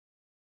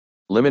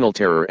Liminal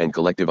Terror and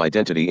Collective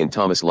Identity in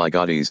Thomas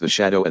Ligotti's The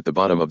Shadow at the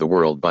Bottom of the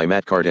World by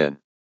Matt Carden.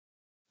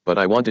 But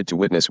I wanted to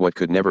witness what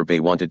could never be,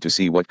 wanted to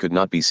see what could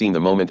not be seen, the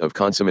moment of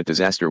consummate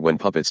disaster when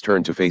puppets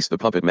turn to face the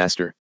puppet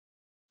master.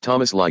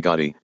 Thomas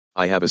Ligotti,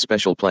 I have a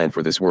special plan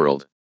for this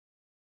world.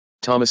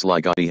 Thomas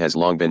Ligotti has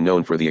long been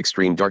known for the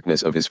extreme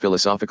darkness of his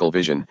philosophical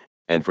vision,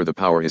 and for the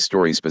power his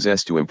stories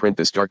possess to imprint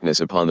this darkness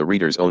upon the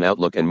reader's own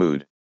outlook and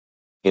mood.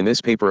 In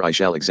this paper I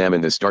shall examine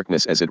this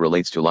darkness as it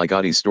relates to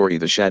Ligotti's story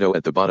The Shadow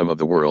at the Bottom of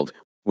the World,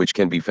 which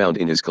can be found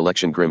in his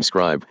collection Grim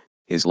Scribe,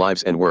 His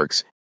Lives and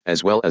Works,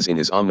 as well as in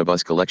his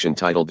omnibus collection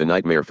titled The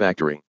Nightmare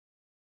Factory.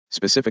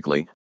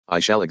 Specifically, I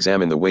shall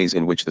examine the ways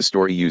in which the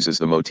story uses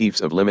the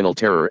motifs of liminal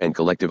terror and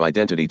collective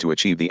identity to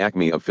achieve the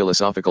acme of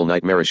philosophical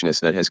nightmarishness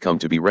that has come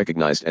to be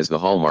recognized as the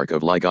hallmark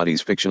of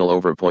Ligotti's fictional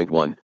over. Point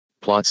 1,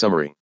 Plot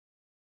Summary.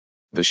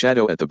 The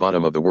Shadow at the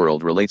Bottom of the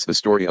World relates the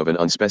story of an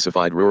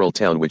unspecified rural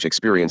town which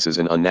experiences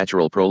an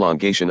unnatural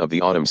prolongation of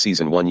the autumn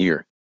season 1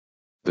 year.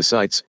 The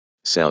sights,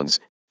 sounds,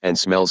 and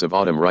smells of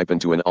autumn ripen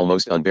to an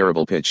almost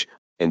unbearable pitch,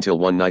 until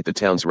one night the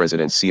town's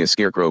residents see a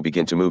scarecrow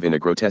begin to move in a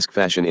grotesque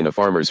fashion in a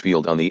farmer's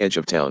field on the edge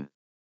of town.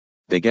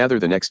 They gather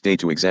the next day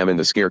to examine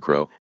the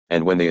scarecrow,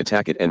 and when they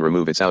attack it and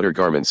remove its outer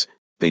garments,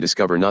 they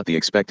discover not the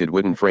expected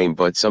wooden frame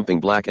but something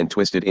black and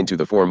twisted into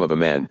the form of a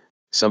man,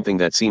 something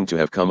that seemed to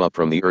have come up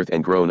from the earth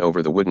and grown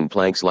over the wooden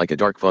planks like a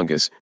dark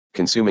fungus,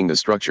 consuming the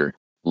structure.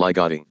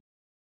 Ligotti.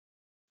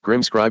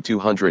 Grim Scribe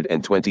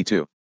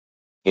 222.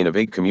 In a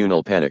vague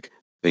communal panic,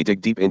 they dig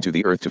deep into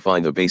the earth to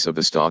find the base of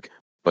the stalk,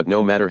 but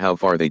no matter how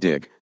far they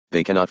dig,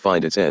 they cannot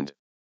find its end.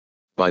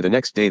 By the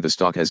next day the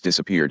stalk has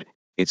disappeared,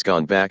 it's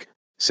gone back,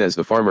 says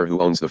the farmer who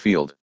owns the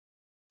field.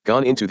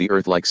 Gone into the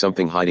earth like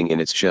something hiding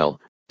in its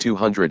shell.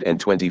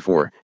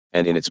 224,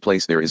 and in its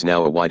place there is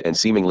now a wide and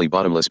seemingly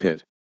bottomless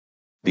pit.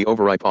 The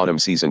overripe autumn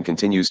season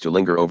continues to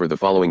linger over the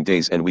following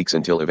days and weeks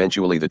until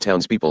eventually the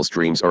townspeople's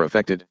dreams are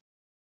affected.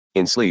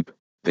 In sleep,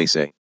 they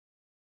say,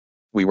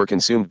 we were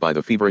consumed by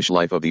the feverish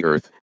life of the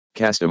earth,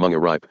 cast among a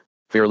ripe,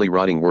 fairly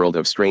rotting world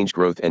of strange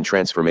growth and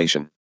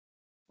transformation.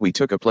 We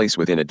took a place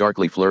within a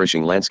darkly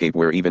flourishing landscape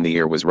where even the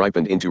air was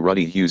ripened into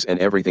ruddy hues and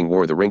everything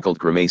wore the wrinkled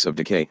grimace of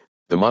decay,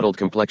 the mottled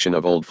complexion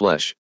of old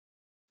flesh.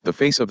 The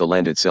face of the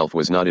land itself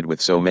was knotted with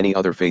so many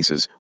other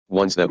faces,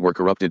 ones that were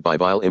corrupted by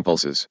vile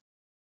impulses.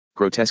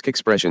 Grotesque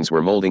expressions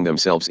were molding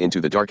themselves into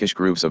the darkish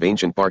grooves of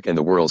ancient bark and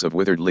the whorls of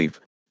withered leaf,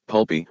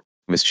 pulpy,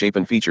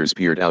 misshapen features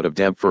peered out of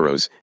damp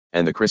furrows,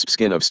 and the crisp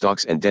skin of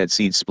stalks and dead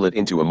seeds split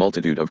into a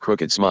multitude of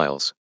crooked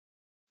smiles.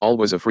 All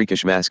was a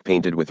freakish mask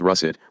painted with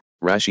russet,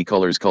 rashy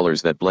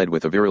colors that bled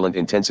with a virulent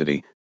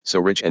intensity, so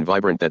rich and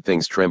vibrant that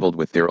things trembled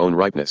with their own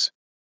ripeness.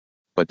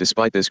 But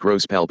despite this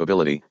gross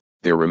palpability,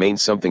 there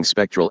remained something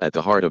spectral at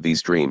the heart of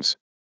these dreams.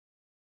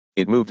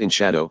 It moved in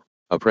shadow,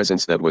 a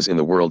presence that was in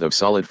the world of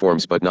solid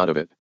forms but not of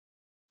it.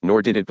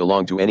 Nor did it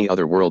belong to any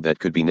other world that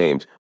could be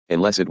named,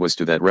 unless it was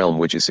to that realm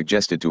which is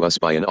suggested to us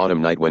by an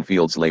autumn night when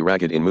fields lay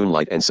ragged in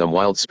moonlight and some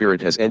wild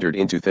spirit has entered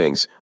into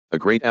things, a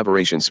great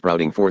aberration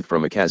sprouting forth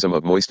from a chasm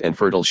of moist and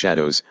fertile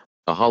shadows,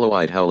 a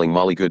hollow-eyed howling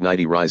Molly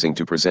Goodnighty rising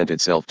to present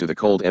itself to the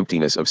cold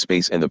emptiness of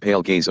space and the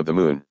pale gaze of the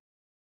moon.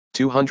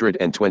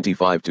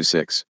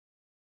 225-6.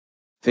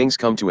 Things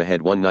come to a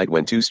head one night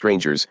when two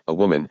strangers, a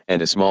woman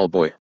and a small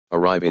boy,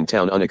 arrive in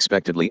town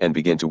unexpectedly and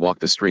begin to walk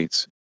the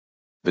streets.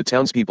 The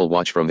townspeople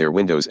watch from their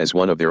windows as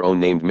one of their own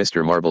named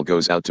Mr. Marble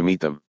goes out to meet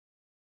them.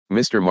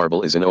 Mr.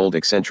 Marble is an old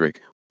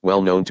eccentric,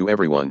 well known to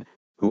everyone,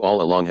 who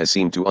all along has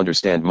seemed to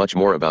understand much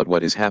more about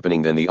what is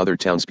happening than the other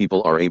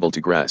townspeople are able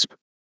to grasp.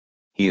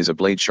 He is a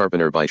blade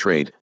sharpener by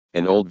trade,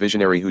 an old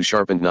visionary who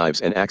sharpened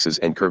knives and axes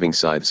and curving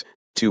scythes.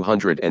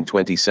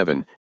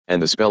 227,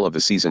 and the spell of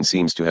the season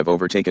seems to have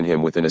overtaken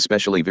him with an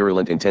especially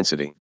virulent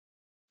intensity.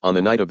 On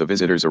the night of the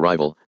visitor's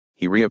arrival,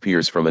 he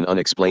reappears from an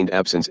unexplained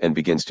absence and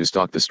begins to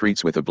stalk the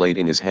streets with a blade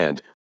in his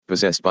hand.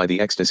 Possessed by the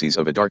ecstasies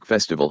of a dark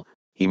festival,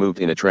 he moved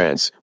in a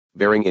trance,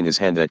 bearing in his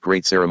hand that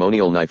great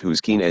ceremonial knife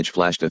whose keen edge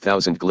flashed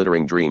 1,000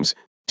 glittering dreams.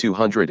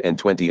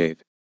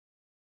 228.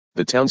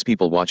 The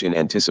townspeople watch in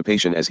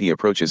anticipation as he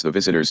approaches the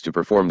visitors to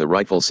perform the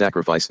rightful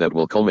sacrifice that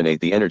will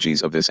culminate the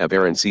energies of this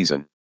aberrant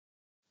season.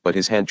 But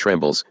his hand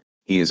trembles,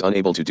 he is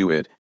unable to do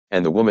it,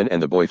 and the woman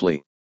and the boy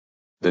flee.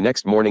 The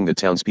next morning the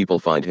townspeople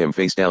find him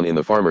face down in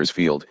the farmer's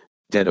field,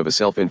 dead of a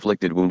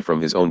self-inflicted wound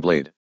from his own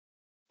blade.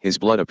 His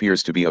blood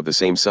appears to be of the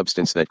same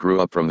substance that grew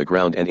up from the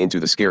ground and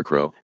into the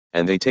scarecrow,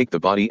 and they take the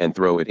body and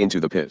throw it into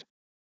the pit.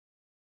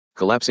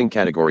 Collapsing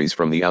categories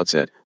from the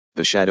outset,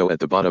 The Shadow at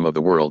the Bottom of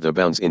the World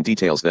abounds in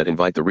details that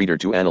invite the reader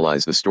to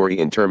analyze the story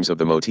in terms of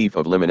the motif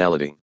of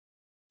liminality.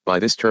 By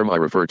this term I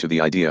refer to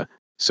the idea,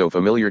 so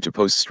familiar to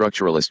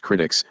post-structuralist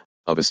critics,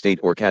 of a state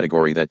or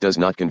category that does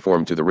not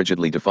conform to the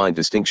rigidly defined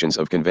distinctions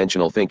of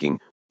conventional thinking,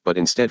 but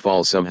instead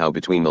falls somehow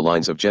between the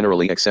lines of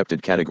generally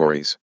accepted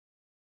categories.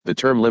 The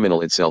term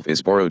liminal itself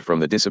is borrowed from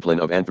the discipline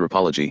of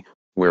anthropology,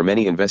 where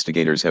many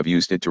investigators have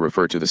used it to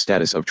refer to the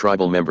status of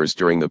tribal members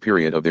during the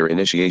period of their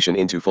initiation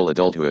into full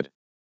adulthood.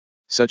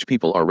 Such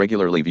people are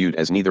regularly viewed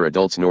as neither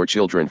adults nor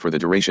children for the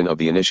duration of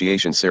the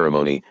initiation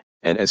ceremony,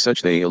 and as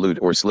such they elude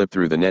or slip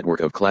through the network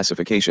of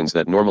classifications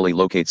that normally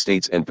locate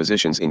states and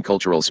positions in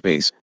cultural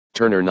space.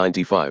 Turner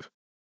 95.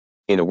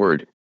 In a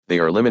word, they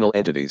are liminal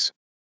entities.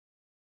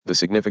 The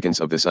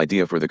significance of this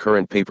idea for the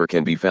current paper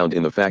can be found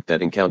in the fact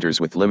that encounters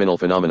with liminal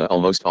phenomena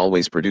almost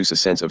always produce a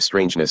sense of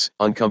strangeness,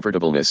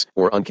 uncomfortableness,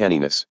 or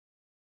uncanniness.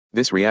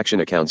 This reaction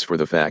accounts for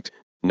the fact,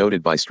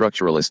 noted by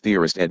structuralist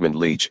theorist Edmund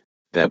Leach,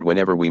 that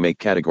whenever we make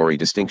category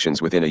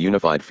distinctions within a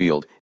unified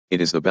field,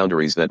 it is the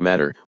boundaries that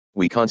matter.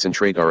 We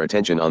concentrate our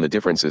attention on the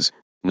differences,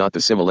 not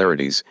the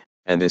similarities,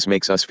 and this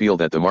makes us feel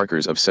that the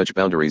markers of such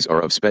boundaries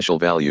are of special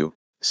value,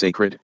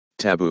 sacred,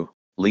 taboo.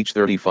 Leach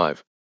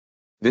 35.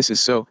 This is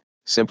so,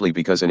 simply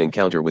because an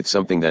encounter with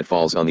something that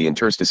falls on the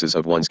interstices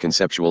of one's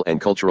conceptual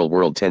and cultural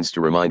world tends to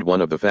remind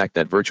one of the fact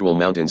that virtual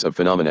mountains of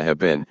phenomena have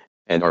been,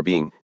 and are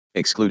being,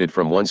 excluded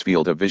from one's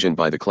field of vision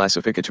by the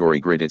classificatory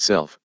grid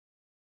itself.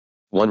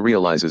 One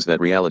realizes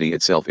that reality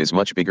itself is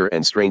much bigger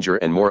and stranger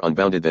and more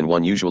unbounded than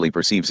one usually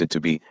perceives it to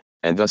be,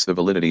 and thus the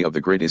validity of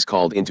the grid is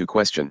called into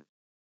question.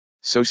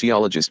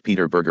 Sociologist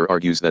Peter Berger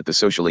argues that the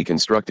socially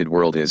constructed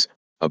world is,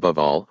 above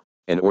all,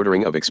 an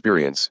ordering of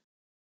experience.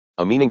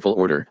 A meaningful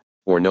order,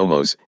 or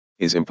nomos,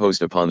 is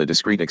imposed upon the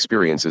discrete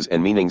experiences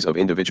and meanings of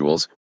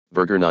individuals.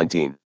 Berger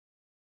 19.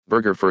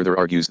 Berger further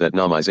argues that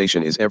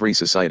nomization is every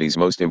society's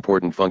most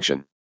important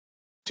function.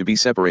 To be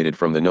separated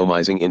from the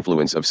nomizing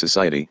influence of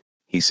society,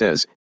 he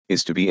says,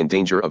 is to be in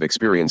danger of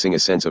experiencing a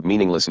sense of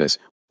meaninglessness,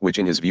 which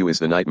in his view is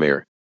the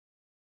nightmare.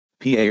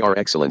 Par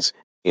excellence,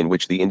 in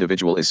which the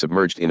individual is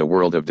submerged in a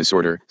world of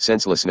disorder,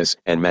 senselessness,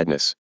 and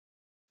madness.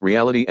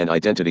 Reality and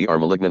identity are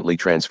malignantly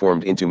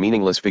transformed into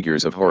meaningless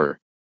figures of horror.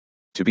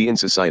 To be in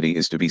society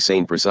is to be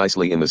sane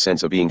precisely in the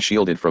sense of being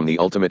shielded from the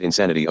ultimate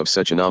insanity of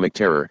such anomic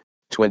terror.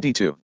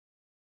 22.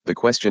 The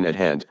question at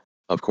hand,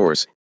 of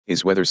course,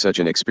 is whether such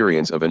an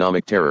experience of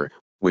anomic terror,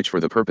 which for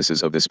the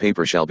purposes of this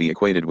paper shall be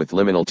equated with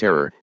liminal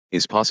terror,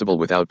 is possible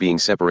without being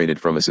separated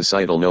from a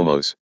societal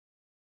nomos.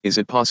 Is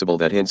it possible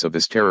that hints of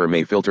this terror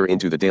may filter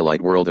into the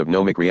daylight world of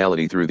gnomic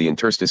reality through the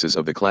interstices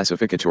of the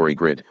classificatory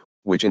grid,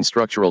 which in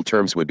structural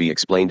terms would be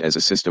explained as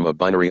a system of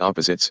binary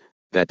opposites,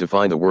 that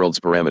define the world's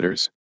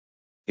parameters?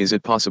 Is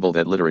it possible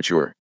that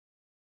literature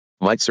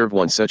might serve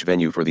one such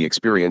venue for the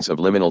experience of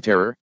liminal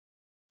terror?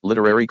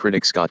 Literary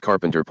critic Scott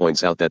Carpenter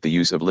points out that the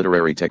use of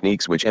literary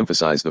techniques which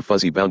emphasize the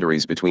fuzzy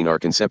boundaries between our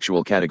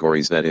conceptual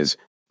categories, that is,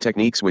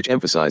 techniques which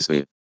emphasize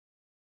the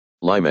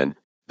limen,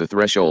 the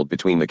threshold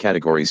between the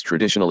categories,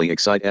 traditionally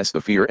excites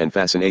the fear and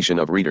fascination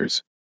of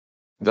readers.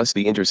 Thus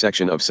the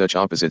intersection of such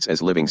opposites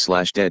as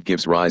living/dead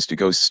gives rise to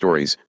ghost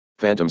stories,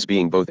 phantoms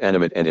being both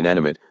animate and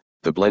inanimate.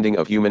 The blending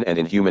of human and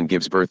inhuman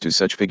gives birth to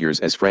such figures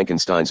as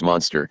Frankenstein's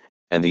monster,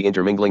 and the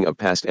intermingling of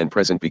past and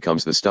present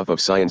becomes the stuff of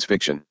science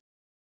fiction.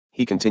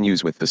 He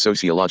continues with the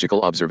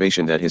sociological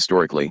observation that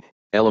historically,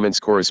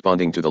 elements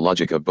corresponding to the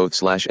logic of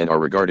both/and are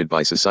regarded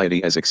by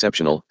society as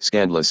exceptional,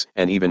 scandalous,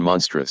 and even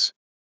monstrous.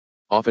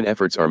 Often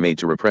efforts are made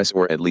to repress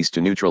or at least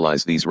to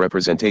neutralize these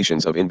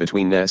representations of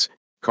in-betweenness.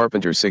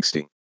 Carpenter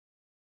 60.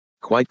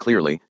 Quite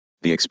clearly,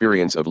 the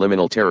experience of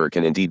liminal terror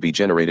can indeed be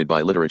generated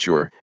by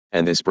literature,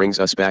 and this brings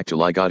us back to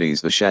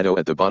Ligotti's The Shadow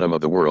at the Bottom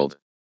of the World.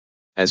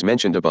 As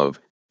mentioned above,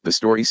 the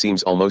story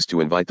seems almost to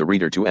invite the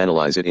reader to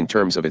analyze it in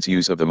terms of its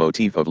use of the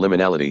motif of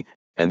liminality,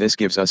 and this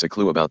gives us a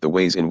clue about the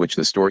ways in which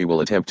the story will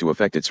attempt to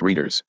affect its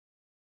readers.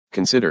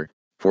 Consider,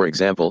 for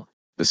example,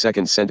 the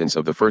second sentence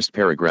of the first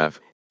paragraph,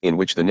 in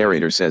which the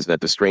narrator says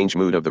that the strange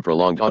mood of the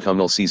prolonged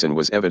autumnal season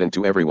was evident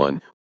to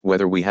everyone,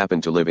 whether we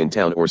happened to live in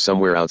town or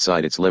somewhere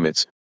outside its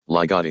limits.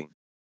 Ligotti.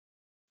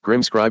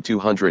 Grimm Scribe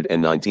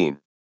 219.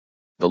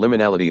 The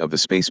liminality of the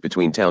space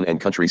between town and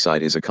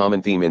countryside is a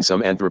common theme in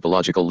some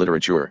anthropological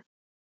literature.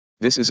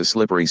 This is a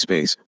slippery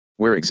space.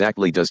 Where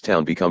exactly does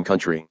town become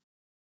country?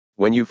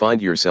 When you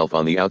find yourself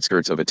on the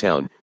outskirts of a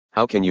town,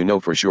 how can you know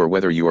for sure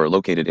whether you are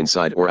located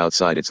inside or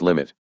outside its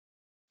limit?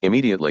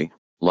 Immediately,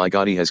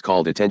 Ligotti has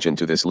called attention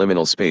to this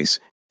liminal space,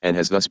 and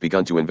has thus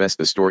begun to invest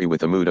the story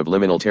with a mood of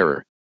liminal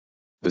terror.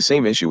 The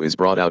same issue is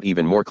brought out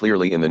even more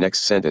clearly in the next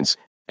sentence,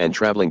 and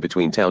traveling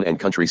between town and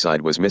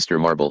countryside was Mr.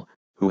 Marble,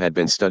 who had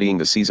been studying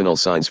the seasonal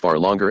signs far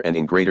longer and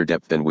in greater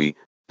depth than we,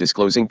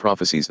 disclosing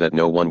prophecies that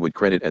no one would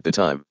credit at the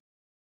time.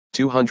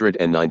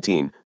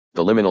 219.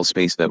 The liminal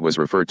space that was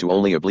referred to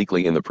only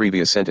obliquely in the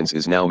previous sentence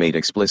is now made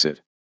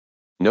explicit.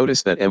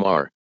 Notice that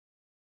Mr.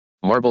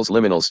 Marble's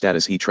liminal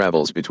status, he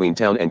travels between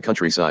town and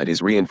countryside,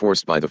 is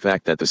reinforced by the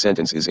fact that the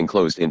sentence is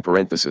enclosed in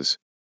parentheses.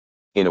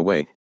 In a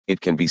way,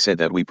 it can be said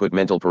that we put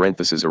mental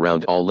parentheses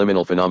around all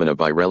liminal phenomena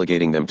by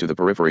relegating them to the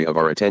periphery of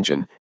our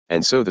attention,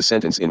 and so the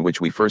sentence in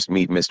which we first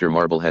meet Mr.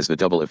 Marble has the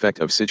double effect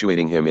of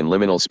situating him in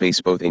liminal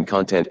space both in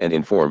content and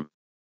in form.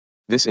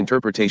 This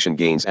interpretation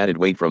gains added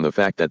weight from the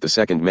fact that the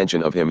second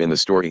mention of him in the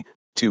story,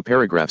 2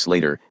 paragraphs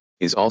later,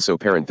 is also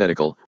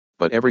parenthetical,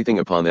 but everything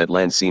upon that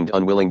land seemed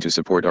unwilling to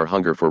support our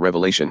hunger for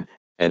revelation,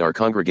 and our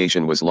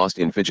congregation was lost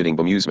in fidgeting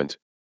bemusement.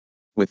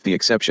 With the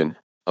exception,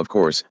 of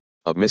course,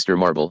 of Mr.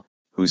 Marble,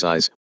 whose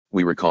eyes,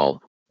 we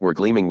recall, were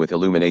gleaming with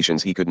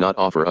illuminations he could not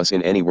offer us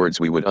in any words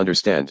we would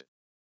understand.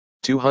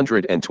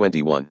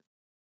 221.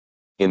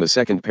 In the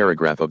second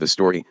paragraph of the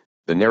story,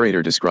 the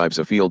narrator describes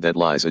a field that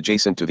lies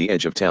adjacent to the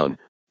edge of town,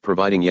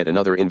 providing yet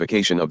another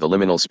invocation of the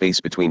liminal space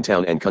between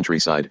town and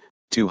countryside.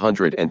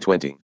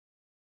 220.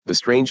 The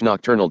strange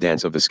nocturnal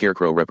dance of the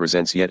scarecrow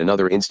represents yet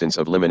another instance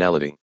of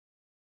liminality.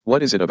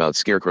 What is it about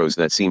scarecrows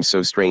that seems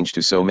so strange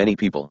to so many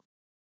people?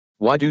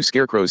 Why do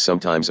scarecrows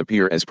sometimes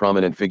appear as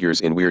prominent figures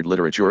in weird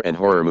literature and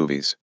horror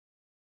movies?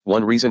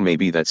 One reason may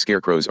be that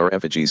scarecrows are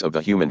effigies of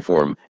the human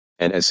form,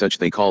 and as such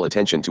they call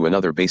attention to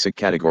another basic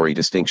category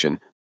distinction,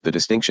 the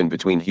distinction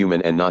between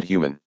human and not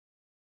human.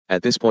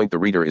 At this point the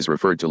reader is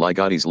referred to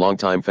Ligotti's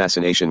longtime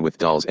fascination with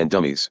dolls and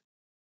dummies.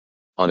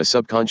 On a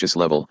subconscious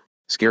level,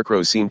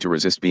 scarecrows seem to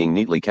resist being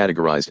neatly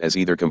categorized as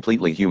either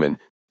completely human,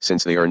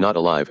 since they are not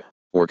alive,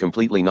 or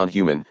completely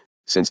non-human,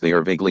 since they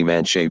are vaguely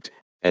man-shaped,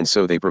 and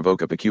so they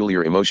provoke a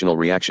peculiar emotional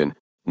reaction,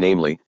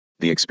 namely,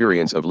 the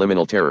experience of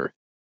liminal terror.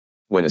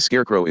 When a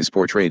scarecrow is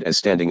portrayed as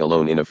standing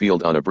alone in a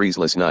field on a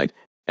breezeless night,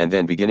 and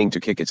then beginning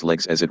to kick its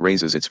legs as it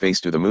raises its face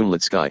to the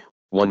moonlit sky,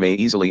 one may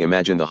easily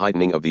imagine the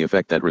heightening of the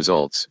effect that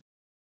results.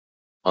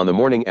 On the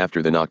morning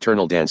after the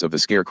nocturnal dance of the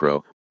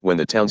scarecrow, when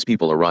the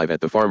townspeople arrive at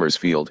the farmer's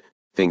field,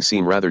 things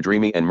seem rather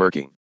dreamy and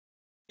murky.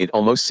 It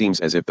almost seems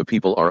as if the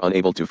people are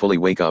unable to fully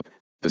wake up.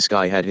 The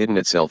sky had hidden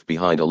itself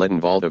behind a leaden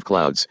vault of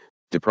clouds,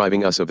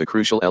 depriving us of the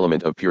crucial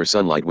element of pure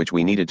sunlight which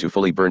we needed to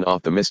fully burn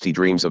off the misty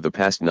dreams of the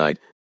past night.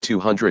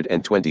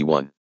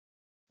 221.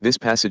 This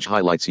passage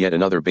highlights yet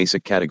another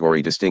basic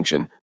category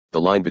distinction,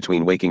 the line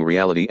between waking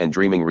reality and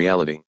dreaming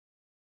reality.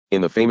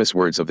 In the famous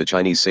words of the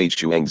Chinese sage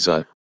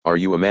Chuang-Tzu, "Are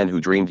you a man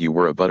who dreamed you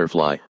were a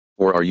butterfly,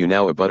 or are you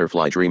now a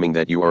butterfly dreaming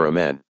that you are a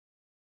man?"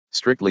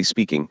 Strictly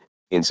speaking,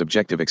 in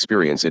subjective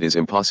experience it is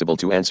impossible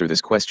to answer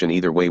this question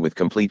either way with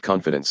complete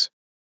confidence.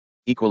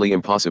 Equally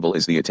impossible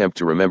is the attempt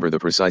to remember the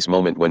precise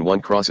moment when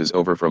one crosses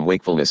over from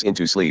wakefulness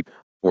into sleep,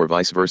 or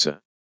vice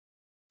versa.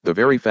 The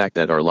very fact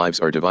that our lives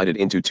are divided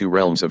into two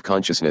realms of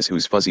consciousness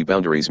whose fuzzy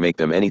boundaries make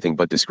them anything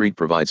but discrete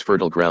provides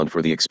fertile ground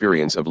for the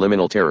experience of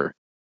liminal terror.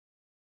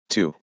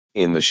 2.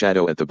 In the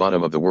shadow at the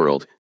bottom of the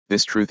world,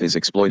 this truth is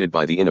exploited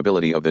by the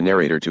inability of the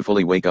narrator to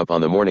fully wake up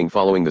on the morning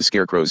following the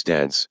scarecrow's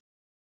dance.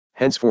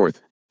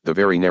 Henceforth, the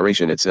very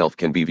narration itself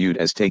can be viewed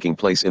as taking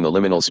place in the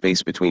liminal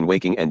space between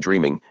waking and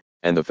dreaming,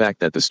 and the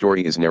fact that the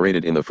story is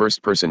narrated in the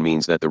first person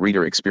means that the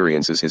reader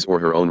experiences his or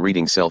her own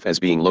reading self as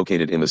being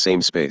located in the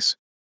same space.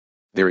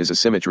 There is a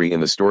symmetry in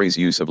the story's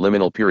use of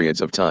liminal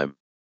periods of time.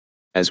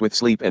 As with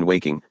sleep and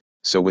waking,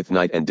 so with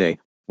night and day,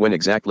 when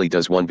exactly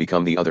does one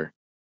become the other?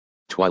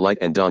 Twilight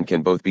and dawn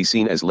can both be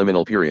seen as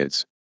liminal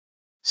periods.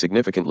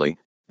 Significantly,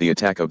 the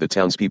attack of the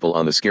townspeople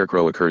on the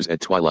scarecrow occurs at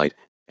twilight,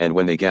 and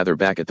when they gather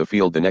back at the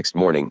field the next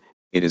morning,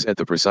 it is at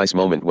the precise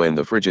moment when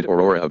the frigid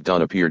aurora of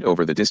dawn appeared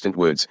over the distant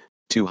woods.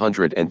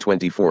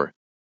 224.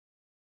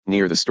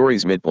 Near the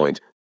story's midpoint,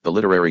 the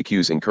literary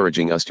cues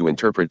encouraging us to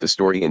interpret the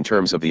story in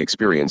terms of the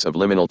experience of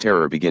liminal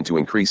terror begin to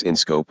increase in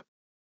scope.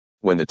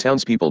 When the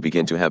townspeople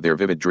begin to have their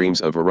vivid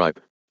dreams of a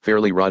ripe,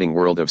 fairly rotting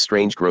world of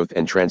strange growth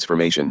and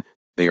transformation,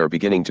 they are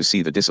beginning to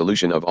see the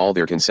dissolution of all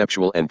their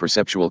conceptual and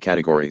perceptual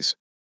categories.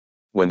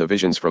 When the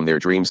visions from their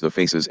dreams, the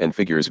faces and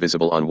figures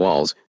visible on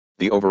walls,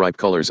 the overripe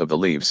colors of the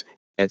leaves,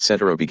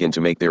 etc. begin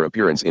to make their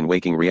appearance in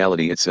waking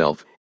reality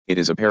itself, it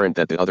is apparent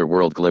that the other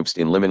world glimpsed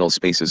in liminal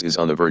spaces is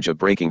on the verge of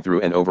breaking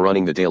through and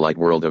overrunning the daylight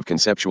world of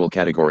conceptual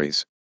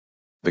categories.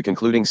 The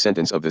concluding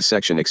sentence of this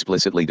section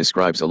explicitly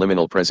describes a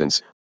liminal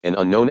presence, an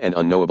unknown and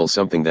unknowable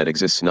something that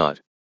exists not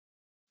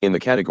in the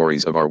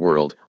categories of our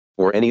world,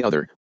 or any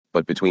other,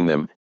 but between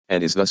them,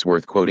 and is thus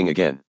worth quoting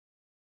again.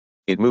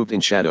 It moved in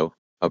shadow,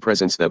 a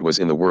presence that was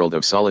in the world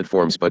of solid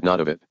forms but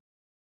not of it.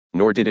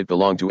 Nor did it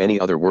belong to any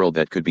other world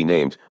that could be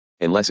named,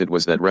 unless it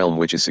was that realm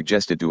which is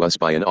suggested to us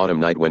by an autumn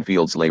night when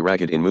fields lay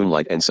ragged in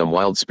moonlight and some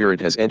wild spirit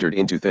has entered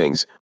into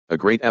things, a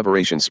great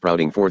aberration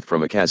sprouting forth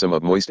from a chasm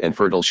of moist and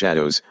fertile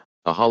shadows,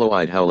 a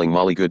hollow-eyed howling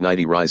Molly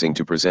Goodnighty rising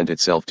to present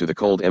itself to the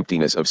cold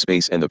emptiness of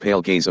space and the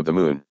pale gaze of the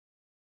moon.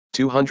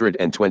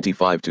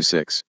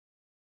 225-6.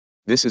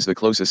 This is the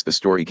closest the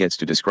story gets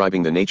to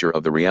describing the nature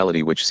of the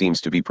reality which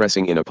seems to be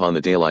pressing in upon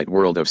the daylight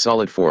world of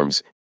solid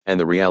forms, and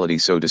the reality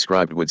so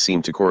described would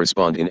seem to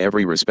correspond in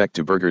every respect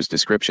to Berger's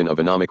description of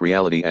anomic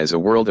reality as a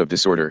world of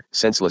disorder,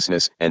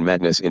 senselessness, and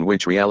madness in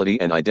which reality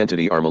and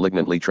identity are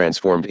malignantly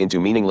transformed into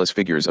meaningless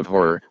figures of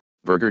horror.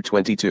 Berger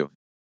 22.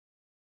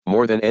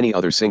 More than any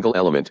other single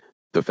element,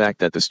 the fact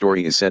that the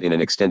story is set in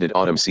an extended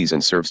autumn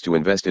season serves to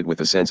invest it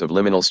with a sense of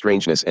liminal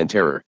strangeness and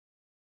terror.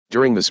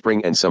 During the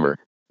spring and summer,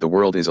 the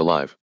world is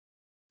alive.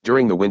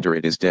 During the winter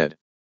it is dead.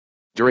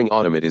 During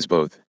autumn it is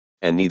both,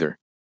 and neither.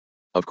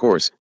 Of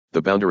course,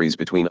 the boundaries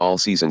between all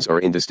seasons are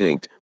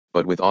indistinct,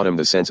 but with autumn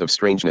the sense of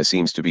strangeness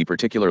seems to be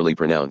particularly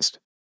pronounced.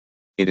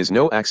 It is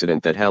no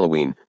accident that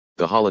Halloween,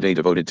 the holiday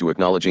devoted to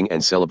acknowledging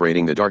and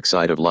celebrating the dark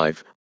side of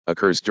life,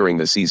 occurs during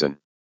the season.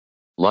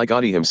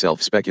 Ligotti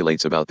himself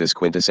speculates about this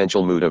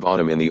quintessential mood of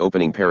autumn in the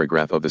opening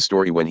paragraph of the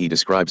story when he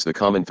describes the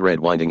common thread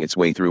winding its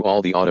way through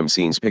all the autumn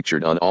scenes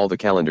pictured on all the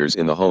calendars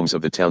in the homes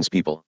of the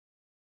townspeople.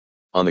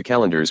 On the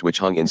calendars which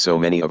hung in so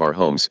many of our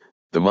homes,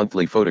 the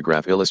monthly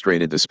photograph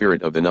illustrated the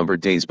spirit of the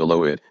numbered days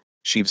below it,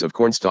 Sheaves of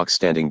cornstalks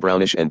standing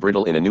brownish and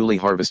brittle in a newly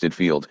harvested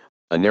field,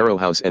 a narrow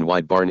house and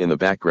wide barn in the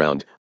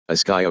background, a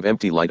sky of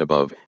empty light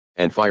above,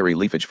 and fiery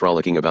leafage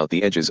frolicking about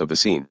the edges of the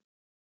scene.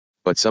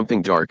 But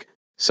something dark,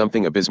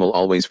 something abysmal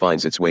always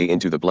finds its way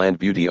into the bland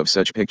beauty of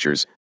such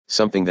pictures,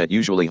 something that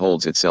usually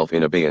holds itself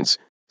in abeyance,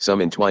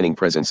 some entwining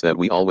presence that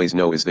we always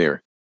know is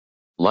there.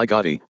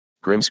 Ligotti,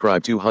 Grim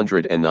Scribe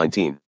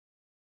 219.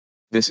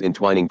 This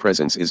entwining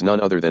presence is none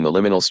other than the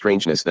liminal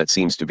strangeness that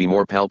seems to be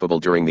more palpable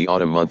during the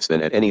autumn months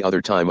than at any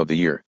other time of the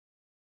year.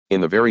 In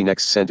the very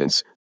next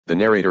sentence, the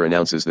narrator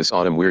announces this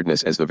autumn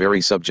weirdness as the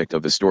very subject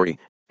of the story,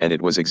 and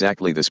it was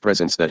exactly this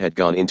presence that had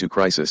gone into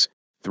crisis.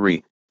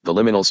 3. The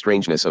liminal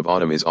strangeness of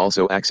autumn is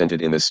also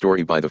accented in this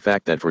story by the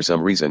fact that for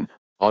some reason,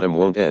 autumn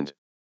won't end.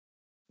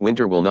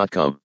 Winter will not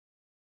come.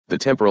 The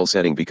temporal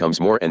setting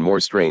becomes more and more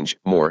strange,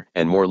 more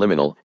and more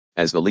liminal,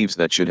 as the leaves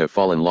that should have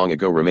fallen long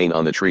ago remain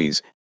on the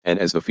trees, and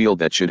as the field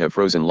that should have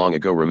frozen long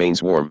ago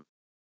remains warm.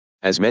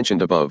 As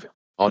mentioned above,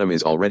 autumn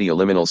is already a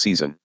liminal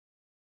season.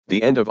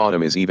 The end of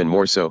autumn is even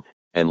more so,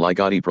 and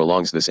Ligotti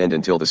prolongs this end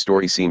until the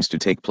story seems to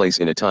take place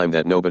in a time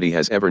that nobody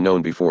has ever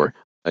known before,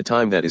 a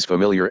time that is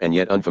familiar and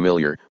yet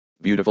unfamiliar,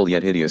 beautiful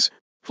yet hideous,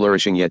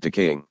 flourishing yet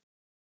decaying.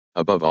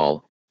 Above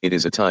all, it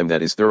is a time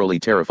that is thoroughly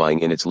terrifying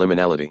in its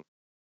liminality.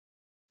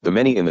 The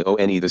many in the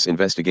ONE this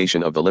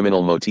investigation of the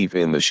liminal motif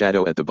in the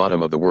shadow at the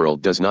bottom of the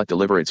world does not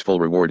deliver its full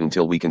reward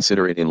until we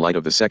consider it in light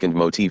of the second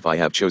motif I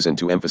have chosen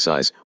to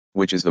emphasize,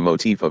 which is the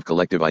motif of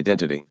collective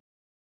identity.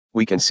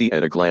 We can see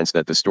at a glance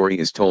that the story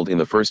is told in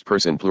the first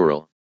person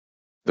plural.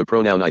 The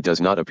pronoun I does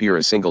not appear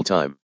a single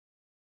time.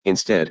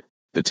 Instead,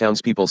 the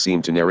townspeople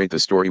seem to narrate the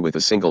story with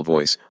a single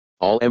voice.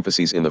 All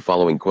emphases in the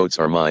following quotes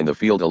are mine. The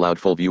field allowed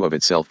full view of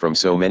itself from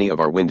so many of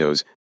our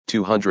windows,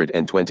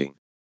 220.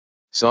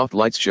 Soft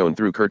lights shone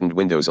through curtained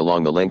windows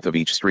along the length of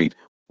each street,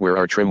 where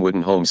our trim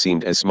wooden home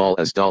seemed as small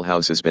as doll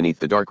houses beneath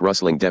the dark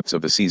rustling depths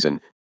of the season,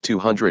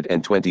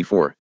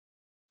 224.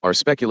 Our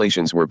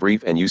speculations were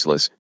brief and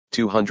useless,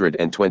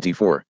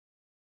 224.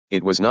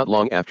 It was not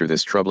long after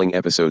this troubling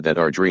episode that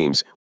our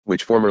dreams,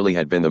 which formerly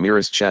had been the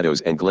merest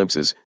shadows and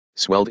glimpses,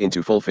 swelled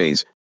into full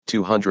phase,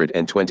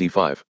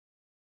 225.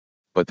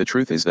 But the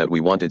truth is that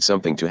we wanted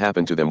something to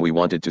happen to them. We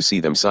wanted to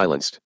see them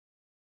silenced.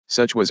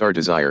 Such was our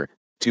desire,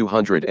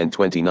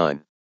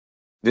 229.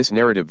 This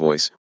narrative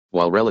voice,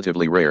 while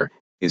relatively rare,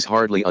 is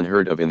hardly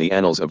unheard of in the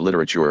annals of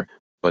literature,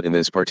 but in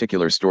this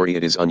particular story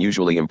it is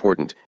unusually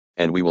important,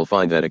 and we will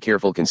find that a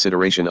careful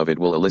consideration of it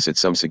will elicit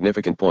some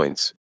significant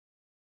points.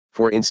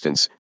 For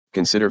instance,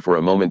 consider for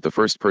a moment the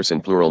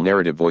first-person plural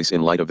narrative voice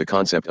in light of the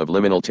concept of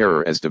liminal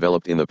terror as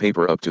developed in the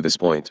paper up to this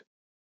point.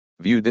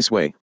 Viewed this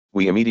way,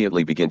 we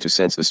immediately begin to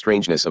sense the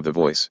strangeness of the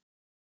voice.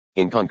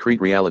 In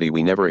concrete reality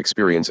we never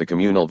experience a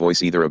communal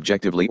voice either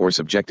objectively or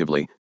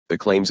subjectively, the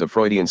claims of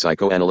Freudian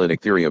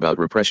psychoanalytic theory about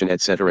repression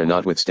etc.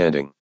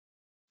 notwithstanding.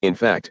 In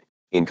fact,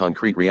 in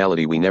concrete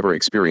reality we never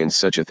experience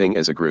such a thing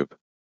as a group.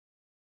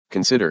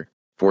 Consider,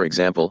 for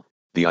example,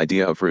 the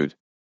idea of fruit.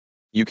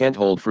 You can't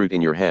hold fruit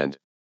in your hand.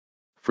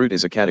 Fruit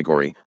is a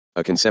category,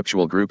 a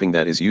conceptual grouping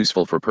that is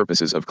useful for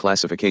purposes of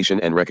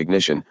classification and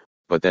recognition,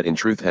 but that in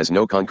truth has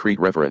no concrete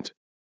referent.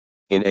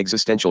 In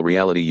existential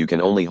reality you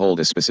can only hold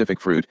a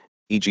specific fruit,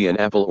 e.g. an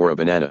apple or a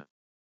banana.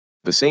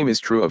 The same is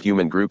true of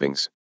human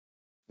groupings.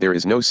 There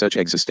is no such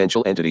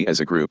existential entity as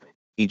a group,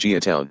 e.g. a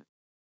town.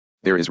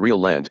 There is real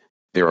land,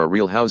 there are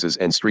real houses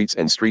and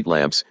street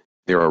lamps,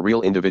 there are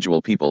real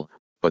individual people,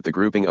 but the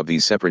grouping of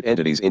these separate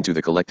entities into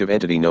the collective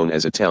entity known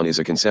as a town is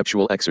a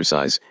conceptual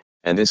exercise,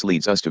 and this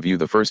leads us to view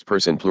the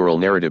first-person plural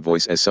narrative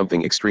voice as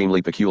something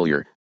extremely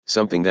peculiar,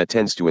 something that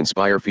tends to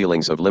inspire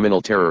feelings of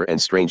liminal terror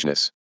and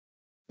strangeness.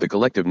 The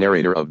collective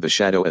narrator of the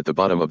shadow at the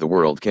bottom of the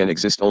world can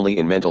exist only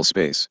in mental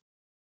space.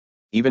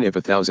 Even if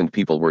 1,000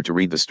 people were to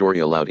read the story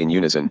aloud in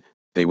unison,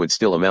 they would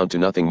still amount to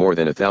nothing more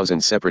than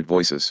 1,000 separate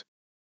voices.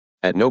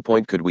 At no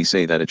point could we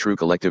say that a true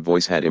collective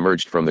voice had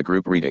emerged from the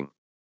group reading.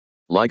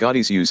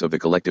 Ligotti's use of the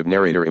collective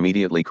narrator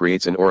immediately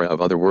creates an aura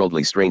of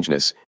otherworldly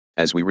strangeness.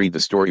 As we read the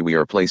story we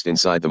are placed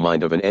inside the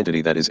mind of an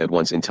entity that is at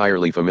once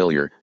entirely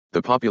familiar,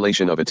 the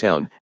population of a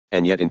town,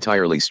 and yet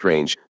entirely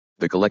strange,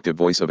 the collective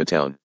voice of a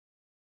town.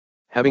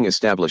 Having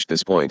established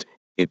this point,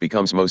 it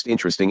becomes most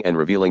interesting and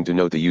revealing to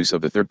note the use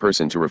of the third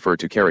person to refer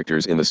to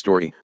characters in the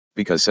story,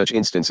 because such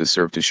instances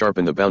serve to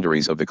sharpen the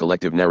boundaries of the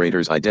collective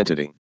narrator's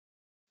identity.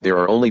 There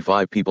are only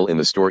 5 people in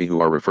the story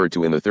who are referred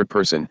to in the third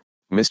person: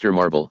 Mr.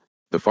 Marble,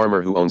 the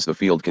farmer who owns the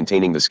field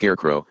containing the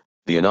scarecrow,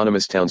 the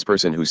anonymous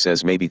townsperson who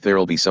says maybe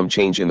there'll be some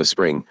change in the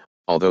spring,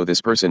 although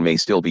this person may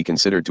still be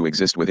considered to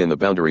exist within the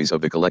boundaries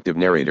of the collective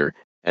narrator,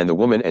 and the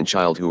woman and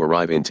child who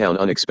arrive in town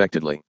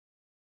unexpectedly.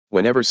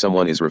 Whenever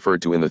someone is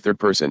referred to in the third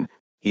person,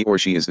 he or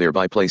she is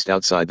thereby placed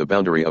outside the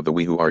boundary of the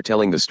we who are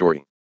telling the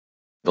story.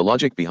 The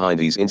logic behind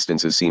these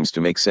instances seems to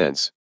make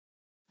sense.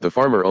 The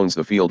farmer owns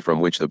the field from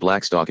which the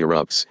blackstalk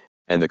erupts,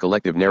 and the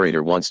collective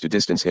narrator wants to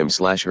distance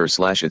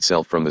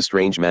him/her/itself from the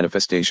strange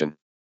manifestation.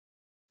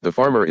 The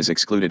farmer is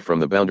excluded from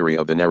the boundary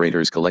of the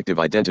narrator's collective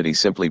identity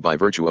simply by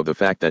virtue of the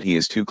fact that he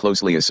is too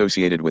closely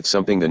associated with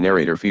something the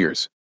narrator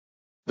fears.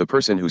 The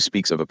person who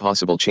speaks of a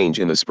possible change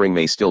in the spring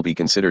may still be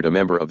considered a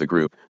member of the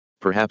group,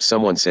 perhaps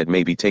someone said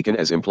may be taken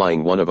as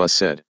implying one of us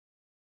said.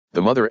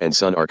 The mother and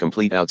son are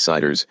complete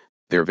outsiders,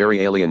 their very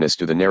alienness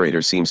to the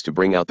narrator seems to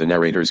bring out the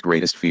narrator's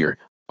greatest fear.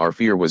 Our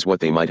fear was what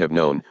they might have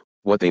known,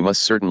 what they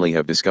must certainly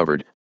have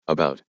discovered,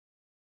 about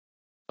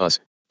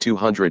us.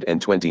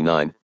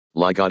 229,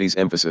 Ligotti's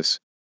emphasis.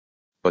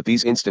 But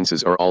these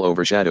instances are all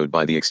overshadowed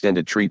by the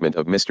extended treatment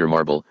of Mr.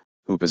 Marble,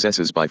 who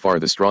possesses by far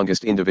the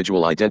strongest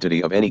individual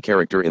identity of any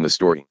character in the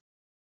story.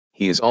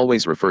 He is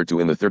always referred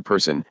to in the third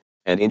person,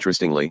 and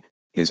interestingly,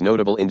 his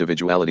notable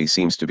individuality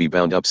seems to be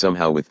bound up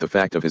somehow with the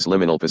fact of his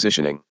liminal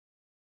positioning.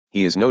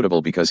 He is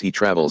notable because he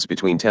travels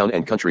between town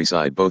and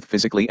countryside both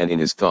physically and in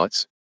his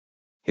thoughts.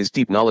 His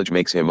deep knowledge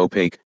makes him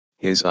opaque,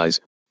 his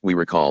eyes, we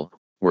recall,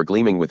 were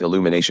gleaming with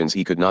illuminations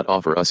he could not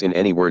offer us in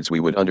any words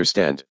we would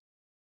understand.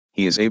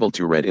 He is able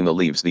to read in the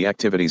leaves the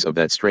activities of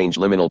that strange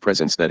liminal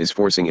presence that is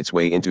forcing its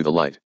way into the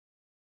light.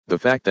 The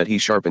fact that he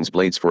sharpens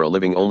blades for a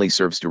living only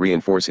serves to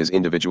reinforce his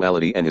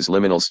individuality and his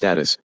liminal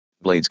status,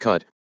 blades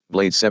cut,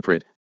 blades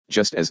separate,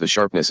 just as the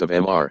sharpness of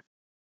Mr.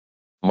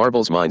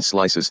 Marble's mind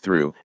slices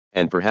through,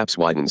 and perhaps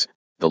widens,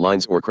 the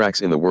lines or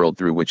cracks in the world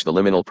through which the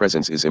liminal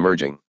presence is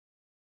emerging.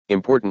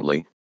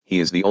 Importantly, he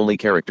is the only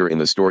character in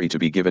the story to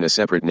be given a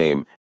separate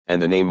name, and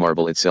the name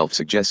Marble itself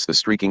suggests the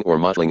streaking or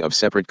mottling of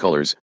separate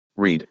colors,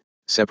 read,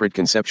 separate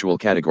conceptual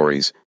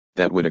categories,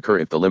 that would occur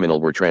if the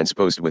liminal were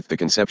transposed with the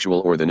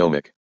conceptual or the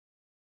gnomic.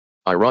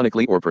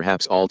 Ironically or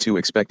perhaps all too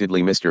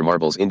expectedly, Mr.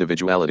 Marble's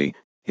individuality,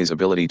 his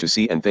ability to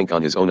see and think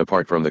on his own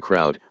apart from the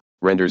crowd,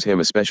 renders him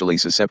especially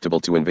susceptible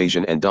to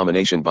invasion and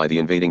domination by the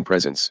invading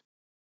presence.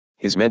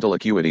 His mental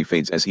acuity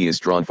fades as he is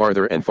drawn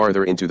farther and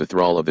farther into the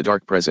thrall of the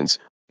dark presence,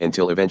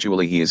 until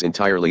eventually he is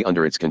entirely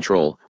under its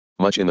control,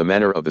 much in the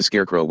manner of the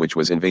scarecrow which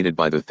was invaded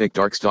by the thick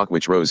dark stalk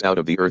which rose out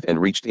of the earth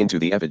and reached into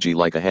the effigy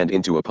like a hand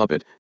into a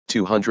puppet.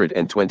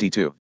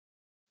 222.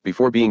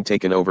 Before being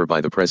taken over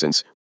by the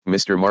presence,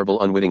 Mr.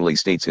 Marble unwittingly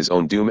states his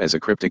own doom as a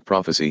cryptic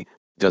prophecy: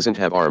 doesn't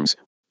have arms,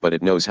 but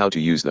it knows how to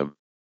use them.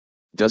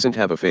 Doesn't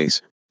have a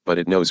face, but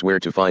it knows where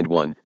to find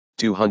one.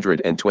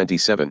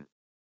 227.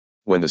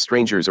 When the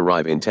strangers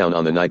arrive in town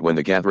on the night when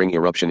the gathering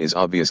eruption is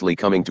obviously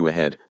coming to a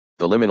head,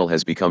 the liminal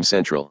has become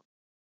central.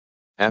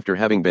 After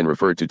having been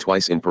referred to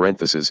twice in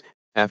parentheses,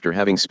 after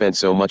having spent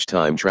so much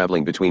time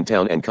traveling between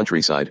town and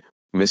countryside,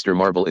 Mr.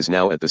 Marble is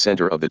now at the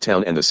center of the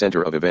town and the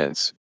center of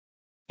events.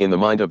 In the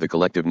mind of the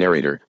collective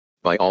narrator,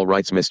 by all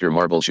rights Mr.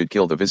 Marble should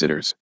kill the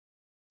visitors.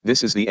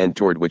 This is the end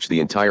toward which the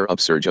entire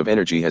upsurge of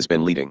energy has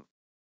been leading.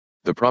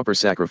 The proper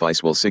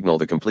sacrifice will signal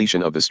the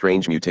completion of the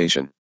strange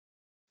mutation.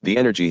 The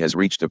energy has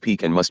reached a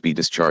peak and must be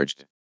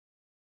discharged.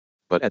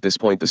 But at this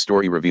point the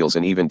story reveals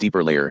an even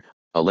deeper layer,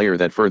 a layer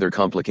that further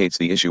complicates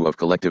the issue of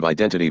collective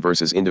identity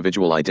versus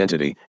individual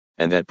identity,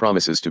 and that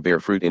promises to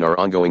bear fruit in our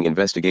ongoing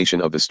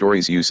investigation of the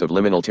story's use of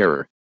liminal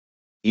terror.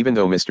 Even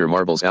though Mr.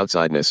 Marble's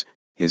outsideness,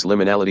 his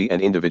liminality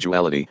and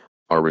individuality,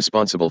 are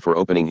responsible for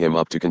opening him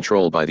up to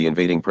control by the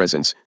invading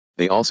presence,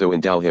 they also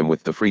endow him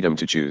with the freedom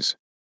to choose.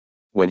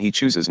 When he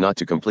chooses not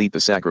to complete the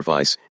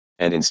sacrifice,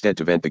 and instead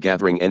to vent the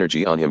gathering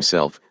energy on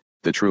himself,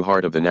 the true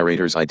heart of the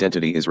narrator's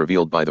identity is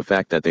revealed by the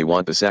fact that they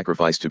want the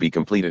sacrifice to be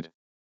completed.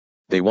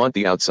 They want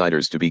the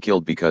outsiders to be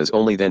killed because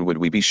only then would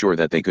we be sure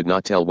that they could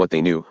not tell what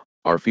they knew.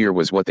 Our fear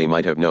was what they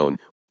might have known,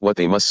 what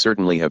they must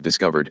certainly have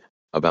discovered,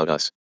 about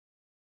us.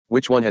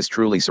 Which one has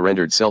truly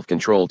surrendered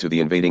self-control to the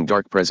invading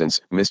dark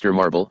presence, Mr.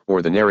 Marble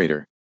or the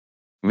narrator?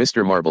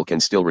 Mr. Marble can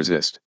still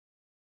resist.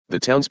 The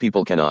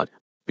townspeople cannot,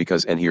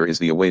 because and here is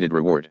the awaited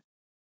reward.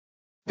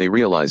 They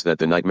realize that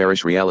the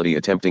nightmarish reality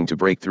attempting to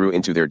break through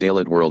into their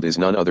daylit world is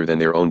none other than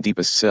their own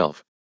deepest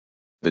self.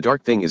 The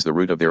dark thing is the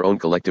root of their own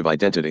collective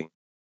identity.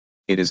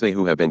 It is they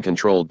who have been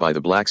controlled by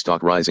the black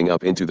stalk rising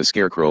up into the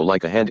scarecrow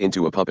like a hand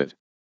into a puppet.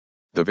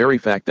 The very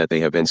fact that they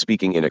have been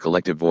speaking in a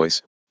collective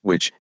voice,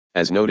 which,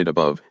 as noted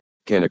above,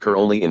 can occur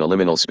only in a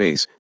liminal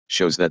space,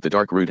 shows that the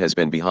dark root has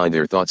been behind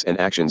their thoughts and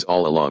actions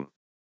all along.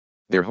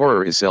 Their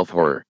horror is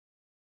self-horror.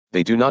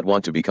 They do not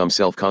want to become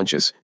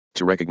self-conscious,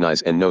 to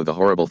recognize and know the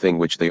horrible thing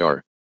which they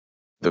are.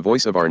 The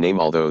Voice of Our Name.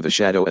 Although The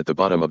Shadow at the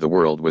Bottom of the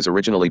World was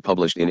originally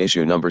published in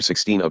issue number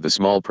 16 of the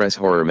small press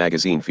horror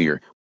magazine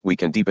Fear, we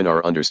can deepen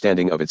our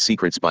understanding of its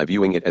secrets by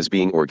viewing it as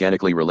being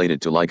organically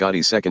related to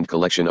Ligotti's second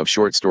collection of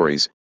short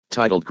stories,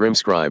 titled Grim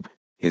Scribe,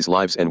 His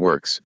Lives and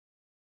Works,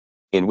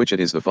 in which it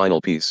is the final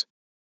piece.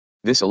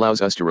 This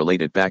allows us to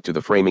relate it back to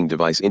the framing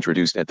device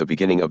introduced at the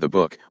beginning of the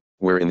book,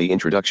 where in the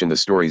introduction the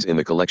stories in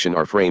the collection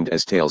are framed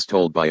as tales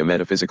told by a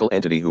metaphysical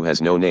entity who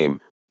has no name,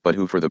 but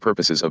who for the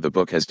purposes of the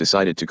book has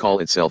decided to call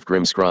itself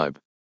Grim Scribe.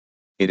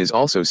 It is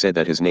also said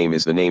that his name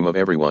is the name of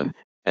everyone,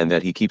 and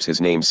that he keeps his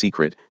name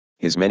secret,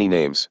 his many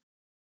names.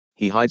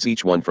 He hides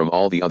each one from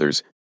all the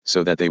others,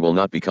 so that they will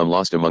not become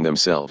lost among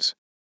themselves.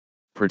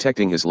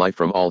 Protecting his life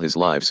from all his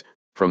lives,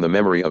 from the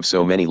memory of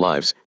so many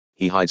lives,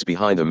 he hides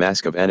behind the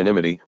mask of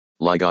anonymity,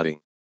 Ligotti.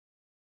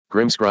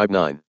 Grim Scribe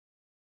 9.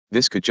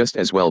 This could just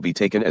as well be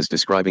taken as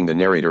describing the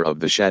narrator of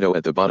The Shadow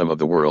at the Bottom of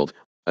the World,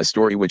 a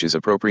story which is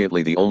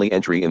appropriately the only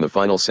entry in the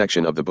final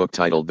section of the book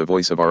titled The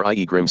Voice of R.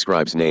 i.e.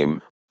 Grimscribe's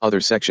name, other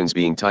sections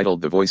being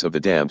titled The Voice of the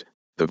Damned,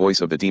 The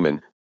Voice of the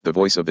Demon, The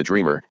Voice of the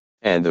Dreamer,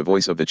 and The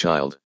Voice of the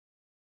Child.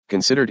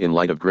 Considered in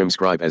light of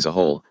Grimscribe as a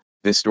whole,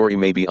 this story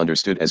may be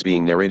understood as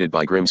being narrated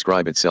by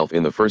Grimscribe itself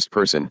in the first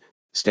person,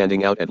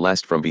 standing out at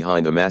last from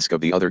behind the mask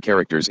of the other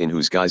characters in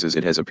whose guises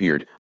it has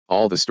appeared,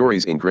 all the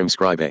stories in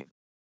Grimscribe A.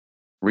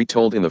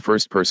 Retold in the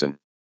first person.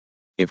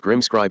 If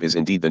Grimscribe is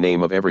indeed the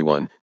name of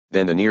everyone,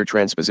 then the near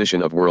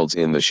transposition of worlds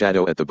in the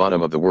shadow at the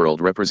bottom of the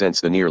world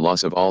represents the near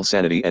loss of all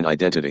sanity and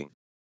identity.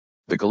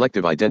 The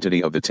collective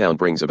identity of the town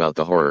brings about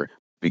the horror,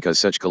 because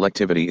such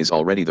collectivity is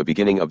already the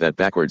beginning of that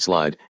backward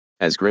slide,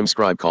 as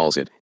Grimscribe calls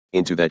it,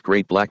 into that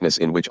great blackness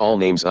in which all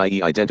names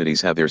i.e.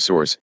 identities have their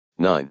source.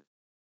 9.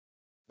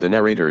 The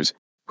narrators,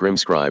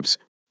 Grimscribes,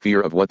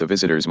 fear of what the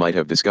visitors might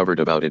have discovered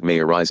about it may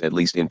arise at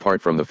least in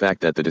part from the fact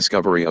that the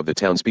discovery of the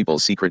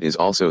townspeople's secret is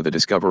also the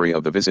discovery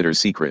of the visitor's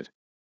secret.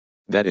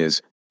 That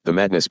is, the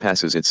madness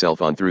passes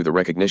itself on through the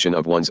recognition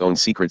of one's own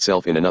secret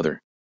self in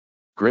another.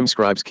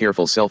 Grimscribe's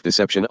careful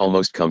self-deception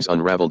almost comes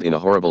unraveled in a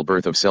horrible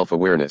birth of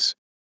self-awareness.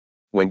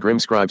 When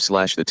Grimscribe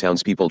 / the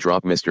townspeople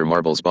drop Mr.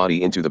 Marble's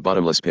body into the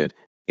bottomless pit,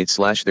 it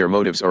 / their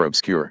motives are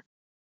obscure.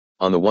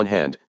 On the one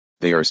hand,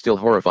 they are still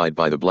horrified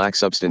by the black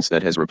substance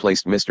that has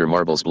replaced Mr.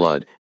 Marble's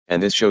blood,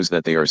 and this shows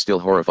that they are still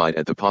horrified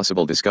at the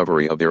possible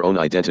discovery of their own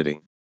identity.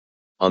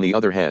 On the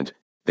other hand,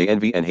 they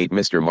envy and hate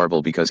Mr.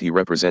 Marble because he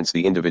represents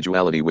the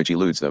individuality which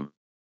eludes them.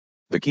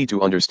 The key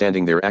to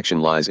understanding their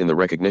action lies in the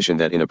recognition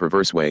that in a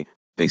perverse way,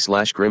 they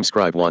 /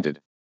 Grimscribe wanted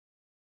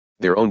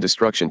their own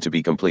destruction to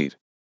be complete.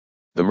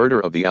 The murder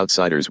of the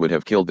outsiders would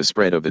have killed the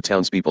spread of the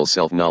townspeople's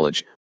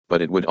self-knowledge,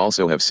 but it would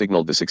also have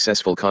signaled the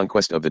successful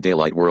conquest of the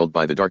daylight world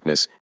by the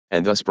darkness,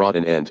 and thus brought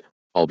an end,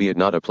 albeit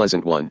not a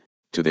pleasant one,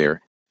 to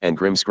their, and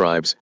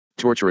Grimscribe's,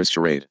 torturous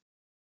charade.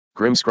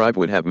 Grimscribe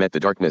would have met the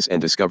darkness and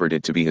discovered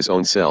it to be his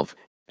own self,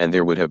 and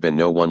there would have been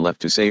no one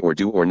left to say or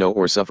do or know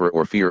or suffer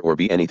or fear or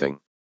be anything.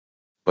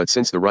 But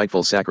since the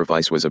rightful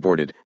sacrifice was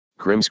aborted,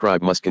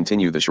 Grimscribe must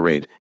continue the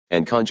charade,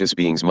 and conscious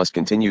beings must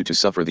continue to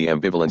suffer the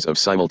ambivalence of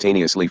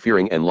simultaneously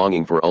fearing and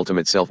longing for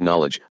ultimate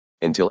self-knowledge,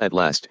 until at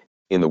last,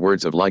 in the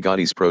words of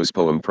Ligotti's prose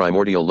poem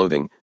Primordial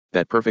Loathing,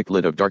 that perfect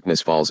lid of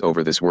darkness falls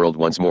over this world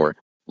once more.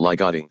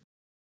 Ligotti.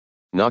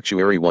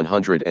 Noctuary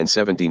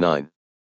 179.